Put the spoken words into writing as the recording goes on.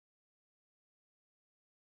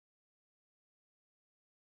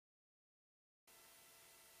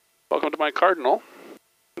Welcome to my Cardinal. I'm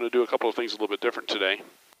going to do a couple of things a little bit different today.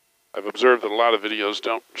 I've observed that a lot of videos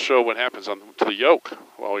don't show what happens to the yoke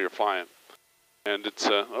while you're flying. And it's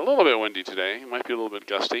a little bit windy today. It might be a little bit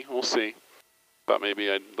gusty. We'll see. Thought maybe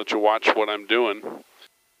I'd let you watch what I'm doing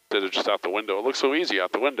instead of just out the window. It looks so easy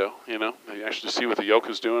out the window, you know. You actually see what the yoke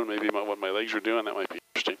is doing, maybe what my legs are doing. That might be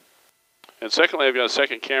interesting. And secondly, I've got a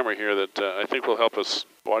second camera here that I think will help us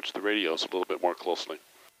watch the radios a little bit more closely.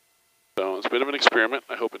 So it's a bit of an experiment.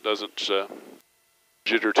 I hope it doesn't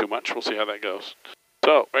jitter too much. We'll see how that goes.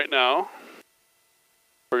 So right now,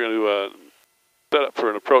 we're going to set up for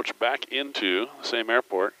an approach back into the same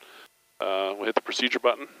airport. We'll hit the procedure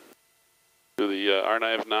button, do the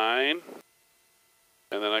R9 9,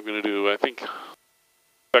 and then I'm going to do, I think,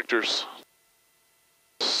 vectors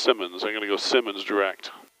Simmons. I'm going to go Simmons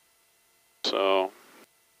direct. So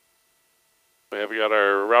we got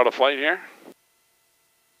our route of flight here.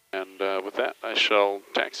 And with that, I shall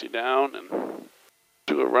taxi down and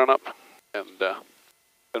do a run up, and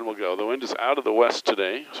then we'll go. The wind is out of the west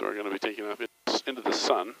today, so we're going to be taking off into the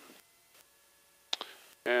sun.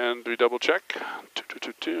 And we double check.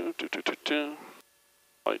 222.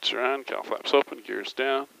 Lights are on, cowl flaps open, gears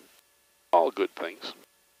down. All good things.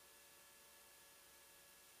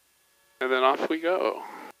 And then off we go.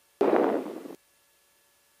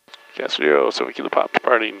 Cast 0, 7 kilo pop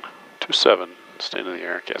departing 27. Stay in the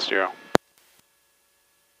air, cast 0.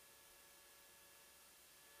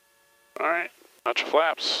 Alright, notch of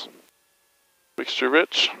flaps. Mixture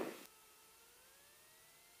rich.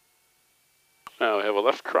 Now we have a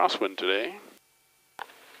left crosswind today,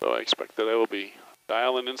 so I expect that I will be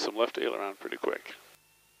dialing in some left aileron pretty quick.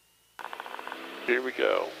 Here we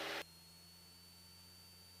go.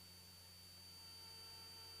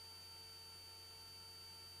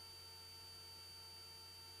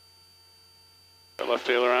 Left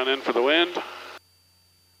aileron in for the wind.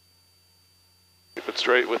 Keep it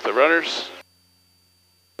straight with the rudders.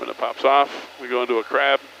 When it pops off, we go into a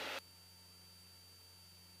crab.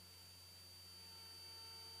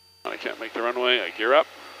 When I can't make the runway, I gear up.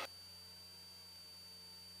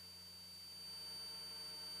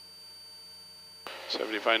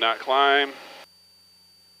 .75 knot climb.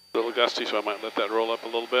 A little gusty, so I might let that roll up a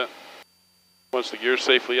little bit. Once the gear's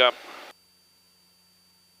safely up,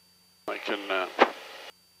 I can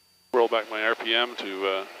roll back my RPM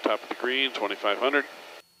to top of the green, 2500.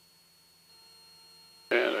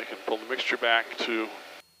 And I can pull the mixture back to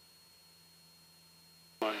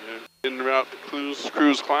my en route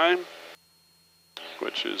cruise climb,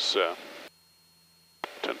 which is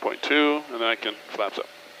 10.2, and then I can flaps up.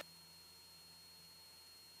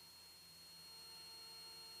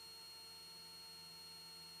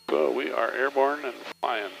 So we are airborne and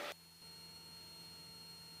flying.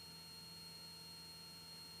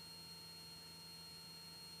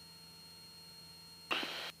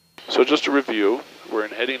 So just to review, we're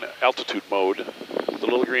in heading altitude mode. The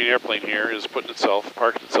little green airplane here is parked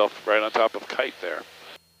itself right on top of Kite there.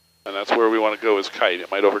 And that's where we want to go is Kite. It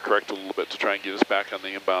might overcorrect a little bit to try and get us back on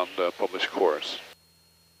the inbound published course.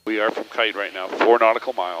 We are from Kite right now, 4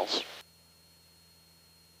 nautical miles.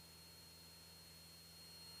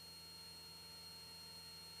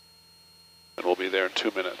 And we'll be there in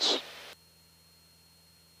 2 minutes.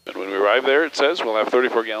 And when we arrive there, it says we'll have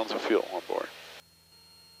 34 gallons of fuel on board.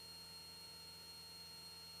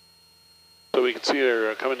 So we can see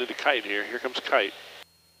her coming into Kite here. Here comes Kite.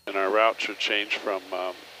 And our route should change from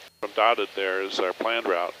dotted there is our planned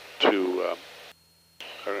route to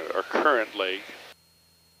our current leg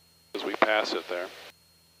as we pass it there.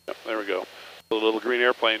 Yep, there we go. The little green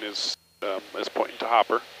airplane is pointing to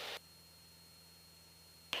hopper.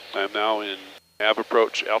 I'm now in nav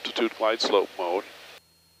approach altitude glide slope mode.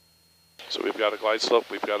 So we've got a glide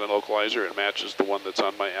slope, we've got an localizer. It matches the one that's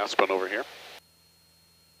on my Aspen over here.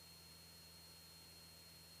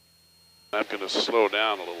 I'm going to slow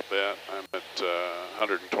down a little bit. I'm at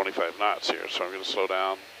 125 knots here, so I'm going to slow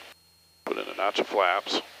down, put in a notch of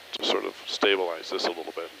flaps to sort of stabilize this a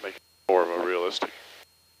little bit, make it more of a realistic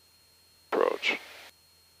approach.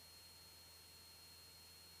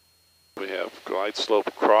 We have glide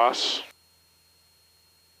slope cross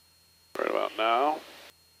right about now.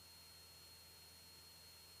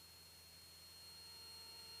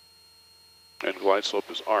 And glide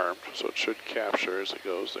slope is armed, so it should capture as it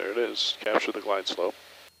goes. There it is. Capture the glide slope.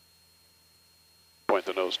 Point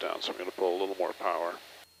the nose down, so I'm going to pull a little more power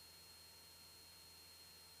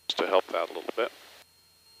just to help that a little bit.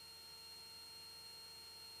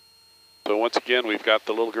 So once again, we've got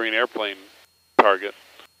the little green airplane target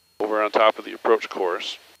over on top of the approach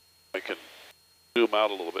course. I can zoom out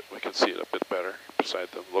a little bit, we can see it a bit better beside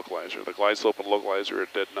the localizer. The glide slope and localizer are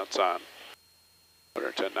dead nuts on.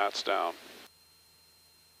 110 knots down.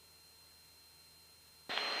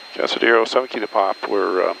 Casadero, 7 key to pop.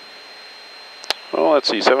 We're, well, let's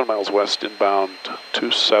see, 7 miles west inbound,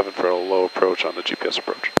 27 for a low approach on the GPS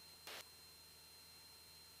approach.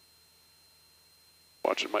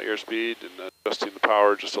 Watching my airspeed and adjusting the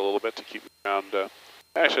power just a little bit to keep it around,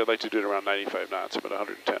 actually I'd like to do it around 95 knots. I'm at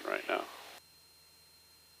 110 right now.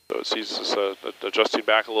 So it sees us adjusting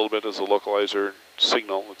back a little bit as a localizer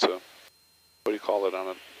signal. It's a, what do you call it on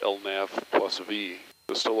an LPV+V?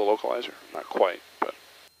 It's still a localizer? Not quite, but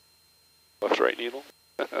left-right needle.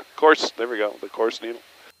 Course, there we go, the course needle.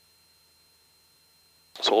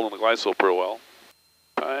 It's holding the glide slope real well.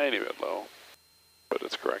 Tiny bit low, but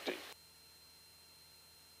it's correcting.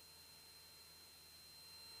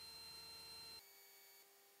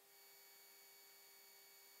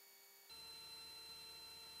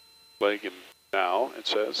 Leg and now, it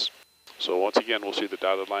says. So once again, we'll see the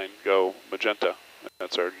dotted line go magenta.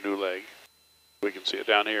 That's our new leg. We can see it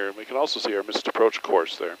down here, and we can also see our missed approach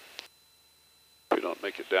course there. If we don't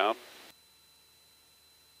make it down.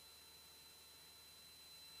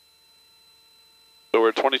 So we're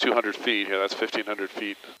at 2,200 feet here. That's 1,500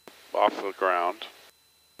 feet off the ground,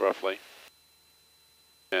 roughly.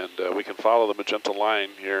 And we can follow the magenta line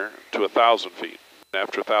here to 1,000 feet.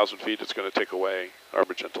 After 1,000 feet, it's going to take away our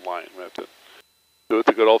magenta line. We have to do it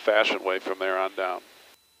the good old-fashioned way from there on down.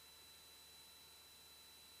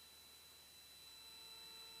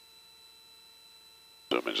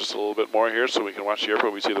 Zoom in just a little bit more here so we can watch the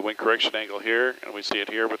airport. We see the wind correction angle here, and we see it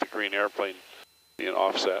here with the green airplane being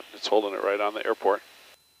offset. It's holding it right on the airport.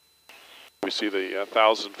 We see the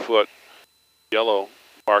 1,000-foot yellow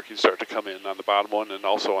marking start to come in on the bottom one and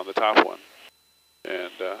also on the top one.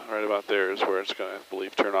 And right about there is where it's going to, I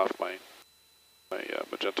believe, turn off my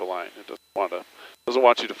magenta line. It doesn't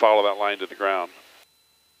want you to follow that line to the ground.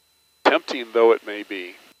 Tempting though it may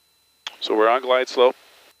be. So we're on glide slope.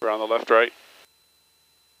 We're on the left-right.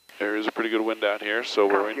 There is a pretty good wind out here, so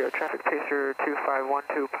we're in. Traffic Pacer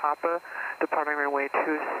 2512 Papa, departing runway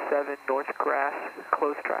 27 North Grass,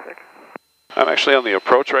 closed traffic. I'm actually on the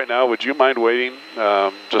approach right now. Would you mind waiting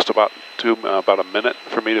just about a minute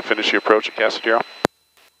for me to finish the approach at Casadero?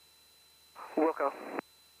 Will go.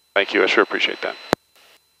 Thank you. I sure appreciate that.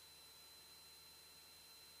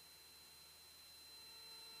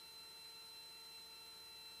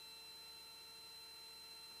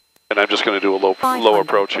 And I'm just going to do a low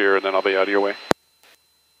approach here, and then I'll be out of your way.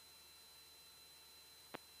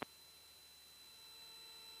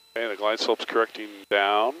 Okay, the glide slope's correcting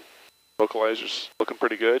down. Localizer's looking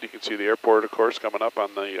pretty good. You can see the airport, of course, coming up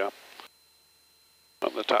on the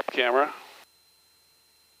top camera.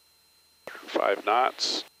 5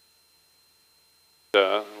 knots.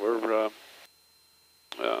 We'd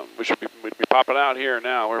be popping out here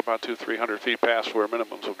now. We're about 200-300 feet past where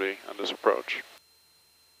minimums will be on this approach.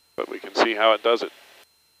 But we can see how it does it.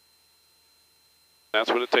 That's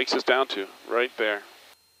what it takes us down to, right there.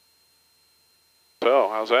 So,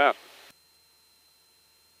 how's that?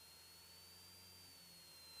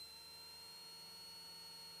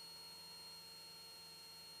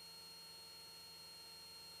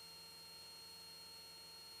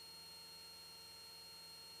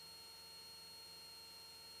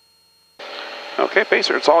 Okay,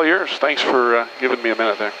 Pacer, it's all yours. Thanks for giving me a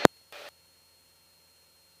minute there.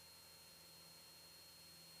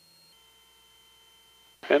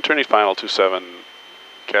 And turning final 27,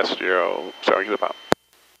 Casadero, sorry, get up.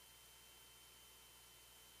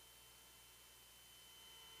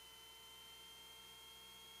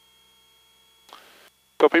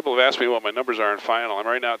 So people have asked me what my numbers are in final. I'm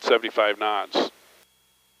right now at 75 knots.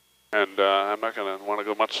 And I'm not going to want to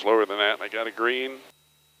go much slower than that. I got a green.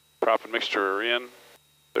 Prop and mixture are in.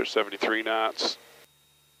 There's 73 knots.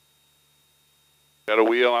 Got a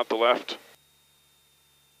wheel out the left.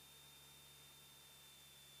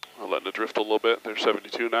 I'm letting it drift a little bit. There's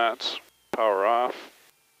 72 knots. Power off.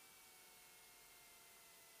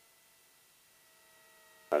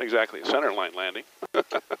 Not exactly a center line landing.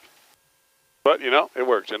 But, you know, it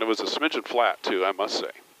worked. And it was a smidgen flat, too, I must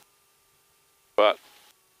say. But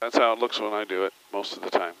that's how it looks when I do it most of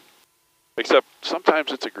the time. Except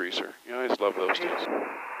sometimes it's a greaser. You know, I just love those days.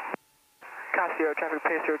 Casadero, Traffic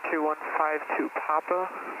Pacer 2152 Papa,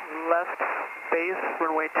 left base,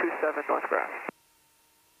 runway 27 North Grass.